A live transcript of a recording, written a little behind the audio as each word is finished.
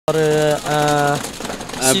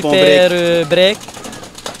Un super break.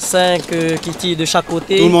 5 kitty de chaque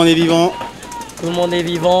côté. Tout le monde est vivant. Tout le monde est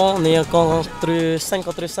vivant. On est encore 5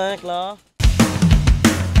 contre 5 là.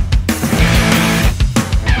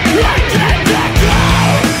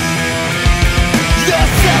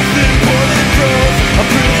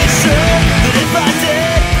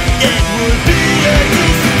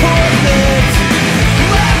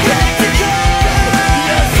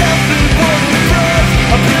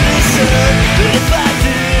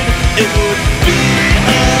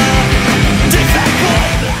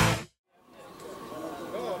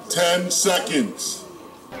 Seconds.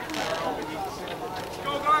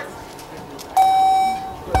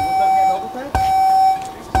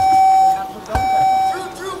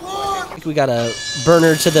 We got a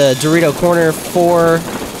burner to the Dorito corner for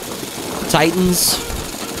Titans.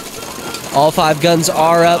 All 5 guns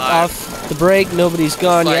are up off the break. Nobody's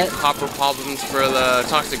gone yet. Copper problems for the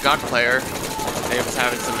Toxic God player. They was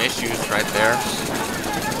having some issues right there.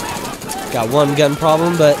 Got 1 gun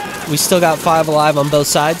problem, but we still got 5 alive on both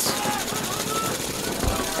sides.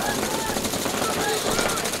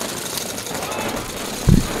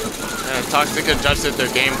 Toxic adjusted their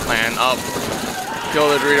game plan up. Kill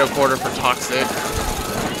the Dorito quarter for Toxic.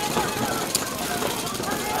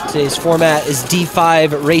 Today's format is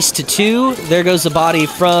D5 race to 2. There goes the body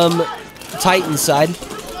from Titan's side.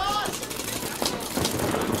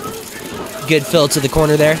 Good fill to the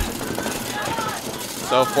corner there.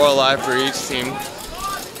 So 4 alive for each team.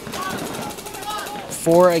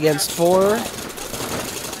 4 against 4.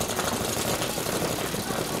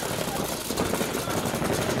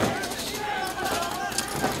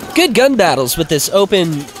 Good gun battles with this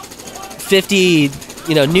open 50,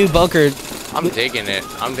 new bunker. I'm digging it.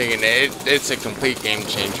 I'm digging it. It's a complete game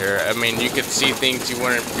changer. I mean, you could see things you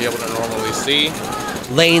wouldn't be able to normally see.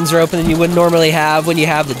 Lanes are open you wouldn't normally have when you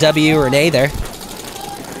have the W or an A there.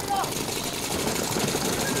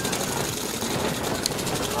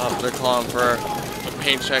 They're calling for a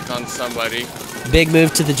paint check on somebody. Big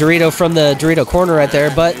move to the Dorito from the Dorito corner right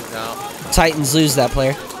there, but Titans lose that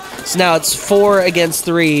player. So now it's 4 against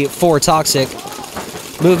 3 for Toxic.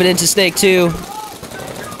 Moving into Snake 2.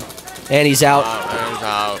 And he's out. He's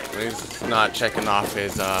out. He's not checking off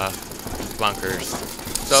his bunkers.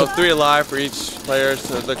 So 3 alive for each player.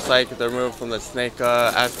 So it looks like they're moved from the Snake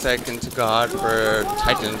Aztec into God for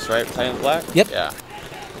Titans, right? Titans Black? Yep. Yeah.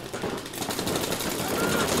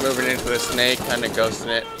 Moving into the Snake, kind of ghosting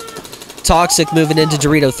it. Toxic moving into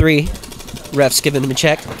Dorito 3. Ref's giving him a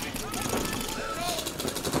check.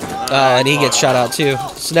 Oh, and he gets shot out too.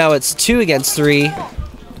 So now it's 2 against 3.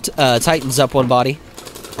 Titans up 1 body.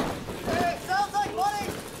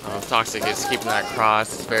 Toxic is keeping that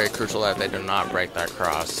cross. It's very crucial that they do not break that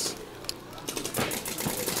cross.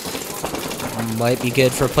 Might be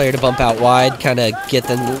good for a player to bump out wide, kind of get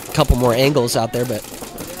them a couple more angles out there, but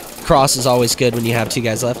cross is always good when you have 2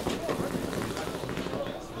 guys left.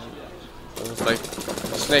 Looks like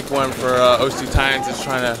Snake 1 for OC Titans is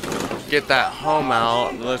trying to get that home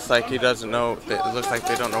out. It looks like he doesn't know. It looks like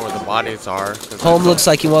they don't know where the bodies are. Home looks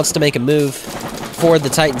like he wants to make a move for the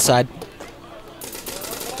Titan side.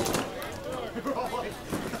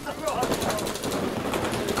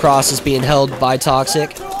 Cross is being held by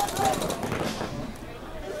Toxic. Hey,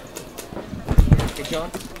 John.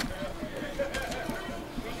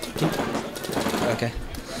 Okay.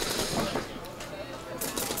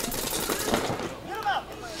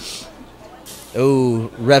 Oh,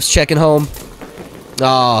 ref's checking home.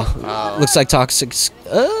 Oh, looks like Toxic's.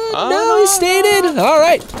 No, he stayed in. All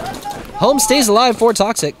right. Home stays alive for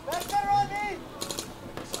Toxic.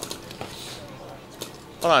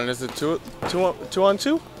 Hold on, is it two on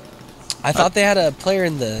 2? I thought they had a player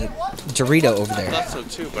in the Dorito over there. I thought so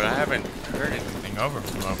too, but I haven't heard anything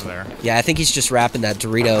from over there. Yeah, I think he's just wrapping that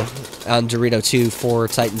Dorito on Dorito 2 for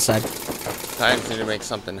Titan side. Titans need to make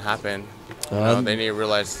something happen. They need to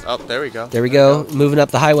realize. Oh, there we go. There we go. Moving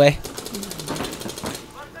up the highway.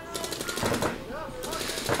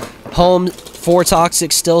 Home for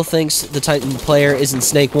Toxic still thinks the Titan player is in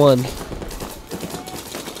Snake 1.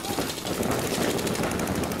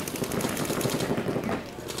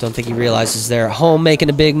 Don't think he realizes they're at home, making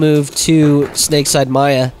a big move to Snakeside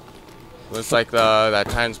Maya. Looks like that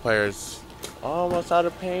Titans player's almost out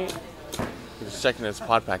of paint. He was checking his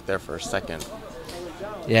pod pack there for a second.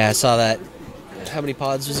 Yeah, I saw that. How many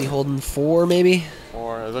pods was he holding? 4, maybe?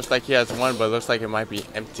 4. It looks like he has 1, but it looks like it might be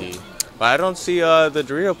empty. But I don't see the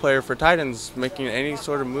Dorito player for Titans making any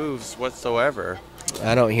sort of moves whatsoever.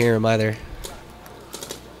 I don't hear him either.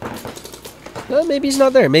 Well, maybe he's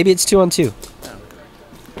not there. Maybe it's 2 on 2. Yeah.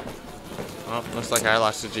 Well, looks like I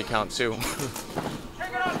lost the G count too.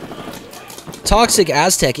 Toxic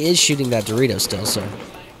Aztec is shooting that Dorito still, so.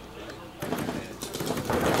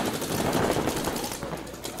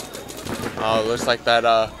 Oh, it looks like that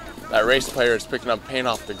that race player is picking up paint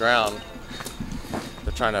off the ground.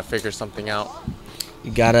 They're trying to figure something out.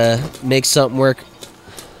 You gotta make something work.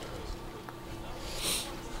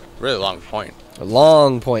 Really long point. A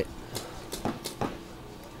long point.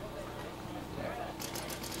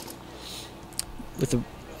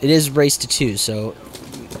 It is race to 2, so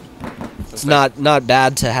it's not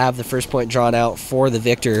bad to have the first point drawn out for the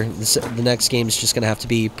victor. The next game is just going to have to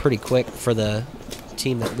be pretty quick for the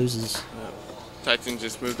team that loses. Titan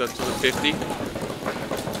just moved up to the 50.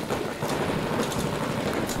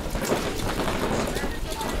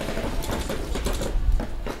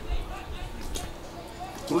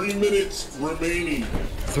 Three minutes remaining.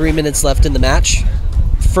 3 minutes left in the match.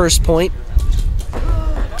 First point.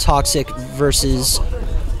 Toxic versus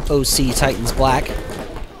OC Titans Black.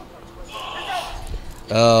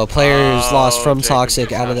 Oh, players lost from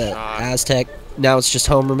Toxic out of the Aztec. Now it's just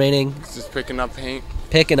home remaining. He's just picking up paint.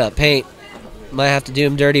 Picking up paint. Might have to do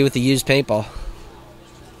him dirty with the used paintball.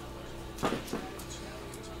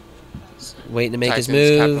 Waiting to make his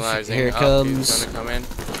move. Here it comes. Gonna come in.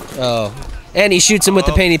 Oh. And he shoots him with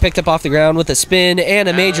the paint he picked up off the ground with a spin and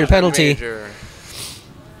a major penalty.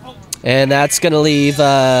 And that's going to leave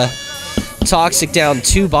Toxic down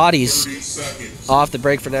 2 bodies off the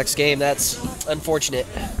break for next game. That's unfortunate.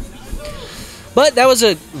 But that was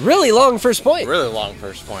a really long first point. Really long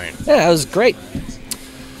first point. Yeah, that was great.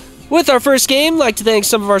 With our first game, I'd like to thank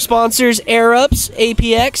some of our sponsors, Air Ups,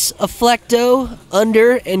 APX, Afflecto,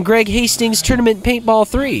 Under, and Greg Hastings Tournament Paintball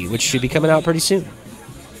 3, which should be coming out pretty soon.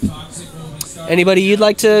 Anybody you'd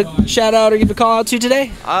like to shout out or give a call out to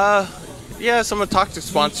today? Yeah, some of the Toxic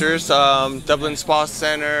sponsors, Dublin Spa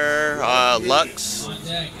Center, Lux.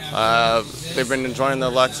 They've been enjoying the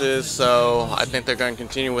Luxes, so I think they're going to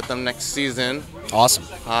continue with them next season. Awesome.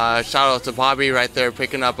 Shout out to Bobby right there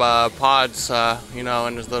picking up pods, you know,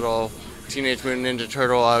 in his little Teenage Mutant Ninja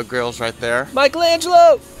Turtle grills right there.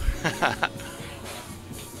 Michelangelo!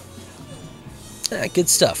 Yeah, good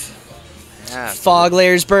stuff. Yeah. Fog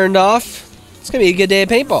layers burned off. It's going to be a good day of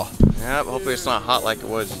paintball. Yeah, hopefully it's not hot like it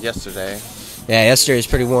was yesterday. Yeah, yesterday was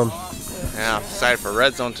pretty warm. Yeah, I'm excited for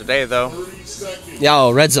Red Zone today, though. Yeah,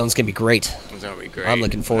 oh, Red Zone's going to be great. It's going to be great. I'm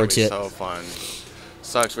looking forward to it. So fun.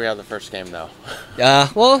 Sucks we have the first game, though.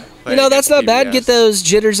 Well, you know, that's not bad. Get those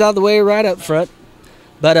jitters out of the way right up front.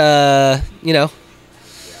 But, you know,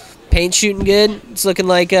 paint shooting good. It's looking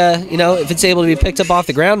like, you know, if it's able to be picked up off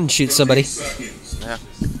the ground and shoot somebody. Yeah.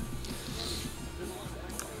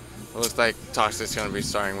 It looks like Toxic's going to be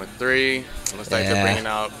starting with 3. It looks like they're bringing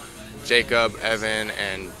out Jacob, Evan,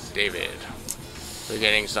 and David. They're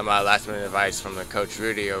getting some last-minute advice from the coach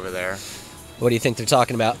Rudy over there. What do you think they're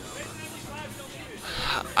talking about?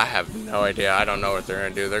 I have no idea. I don't know what they're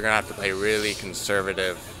going to do. They're going to have to play really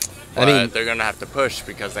conservative. But I mean, they're going to have to push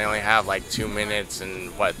because they only have like 2 minutes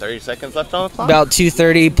and, what, 30 seconds left on the clock? About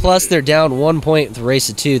 2:30, plus they're down 1 point with the race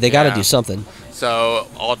of 2. They got to do something. So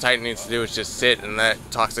all Titan needs to do is just sit and let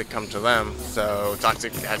Toxic come to them. So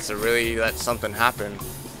Toxic has to really let something happen.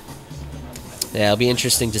 Yeah, it'll be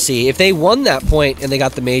interesting to see. If they won that point and they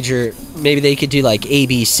got the major, maybe they could do like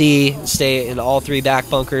ABC, stay in all 3 back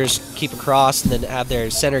bunkers, keep across, and then have their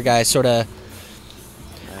center guy sort of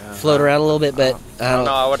float around a little bit. But I don't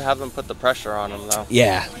know. I would have them put the pressure on them, though.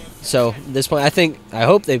 Yeah. So at this point, I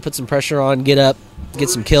hope they put some pressure on, get up, get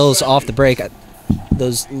some kills off the break.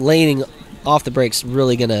 Those laning off the break's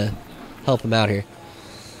really going to help them out here.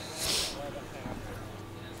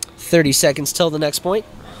 30 seconds till the next point.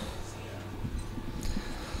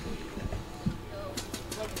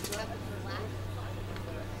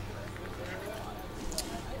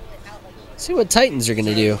 See what Titans are going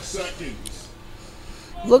to do.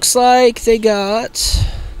 Looks like they got...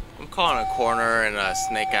 I'm calling a corner and a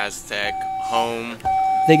Snake Aztec home.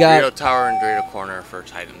 They got Dorito Tower and Dorito Corner for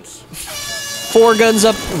Titans. 4 guns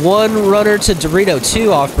up, 1 runner to Dorito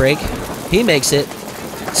 2 off break. He makes it.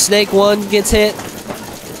 Snake 1 gets hit.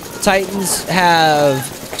 Titans have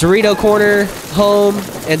Dorito Corner, home,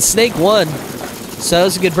 and Snake 1. So that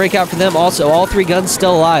was a good breakout for them also. All 3 guns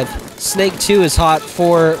still alive. Snake 2 is hot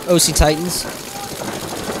for OC Titans.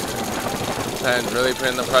 And really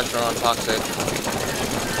putting the pressure on Toxic.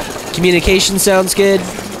 Communication sounds good.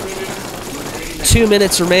 2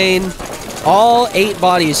 minutes remain. All 8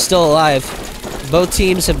 bodies still alive. Both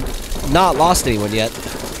teams have not lost anyone yet.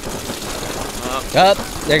 Up,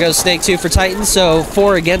 there goes Snake 2 for Titans, so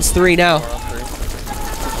 4 against 3 now.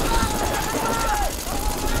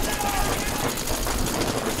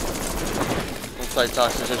 Looks like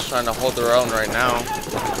Toxic's just trying to hold their own right now.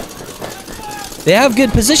 They have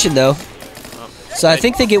good position, though. So I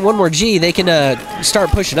think they get one more G, they can start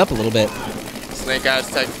pushing up a little bit. Snake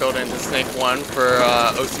Aztec filled into Snake 1 for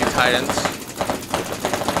OC Titans.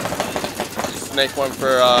 Snake 1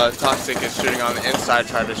 for Toxic is shooting on the inside,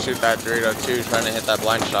 trying to shoot that Dorito 2, trying to hit that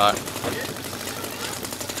blind shot.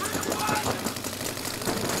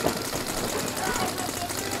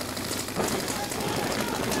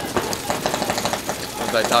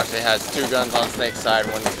 Looks like Toxic has 2 guns on Snake's side,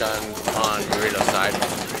 1 gun on Dorito's side.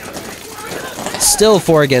 Still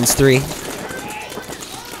 4 against 3.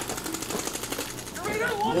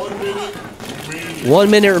 1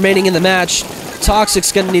 minute remaining in the match.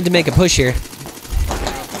 Toxic's going to need to make a push here.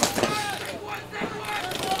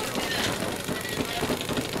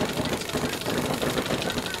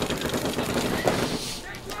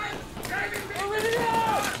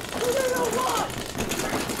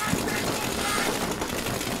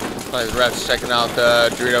 The ref's checking out the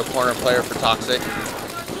Dorito corner player for Toxic.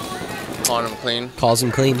 Calling him clean. Calls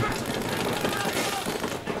him clean.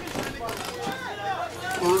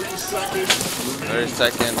 30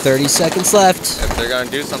 seconds. 30 seconds left. If they're going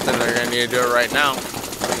to do something, they're going to need to do it right now.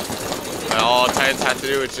 And all Titans have to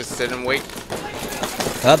do is just sit and wait.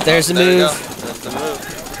 Up, there's the There you move. go. There's the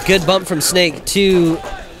move. Good bump from Snake to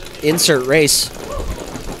insert race.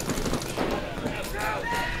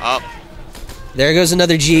 Up. There goes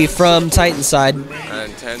another G from Titan side.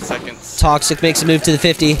 And 10 seconds. Toxic makes a move to the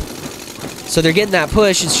 50. So they're getting that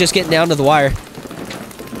push. It's just getting down to the wire.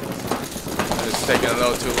 It's taking a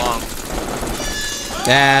little too long.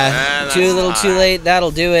 Too little, too late.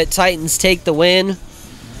 That'll do it. Titans take the win.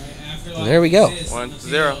 There we go.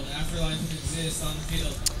 1-0.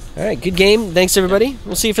 All right, good game. Thanks, everybody.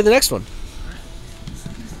 We'll see you for the next one.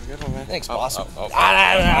 Good one, man. Thanks, boss.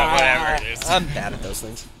 Whatever it is. I'm bad at those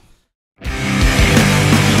things.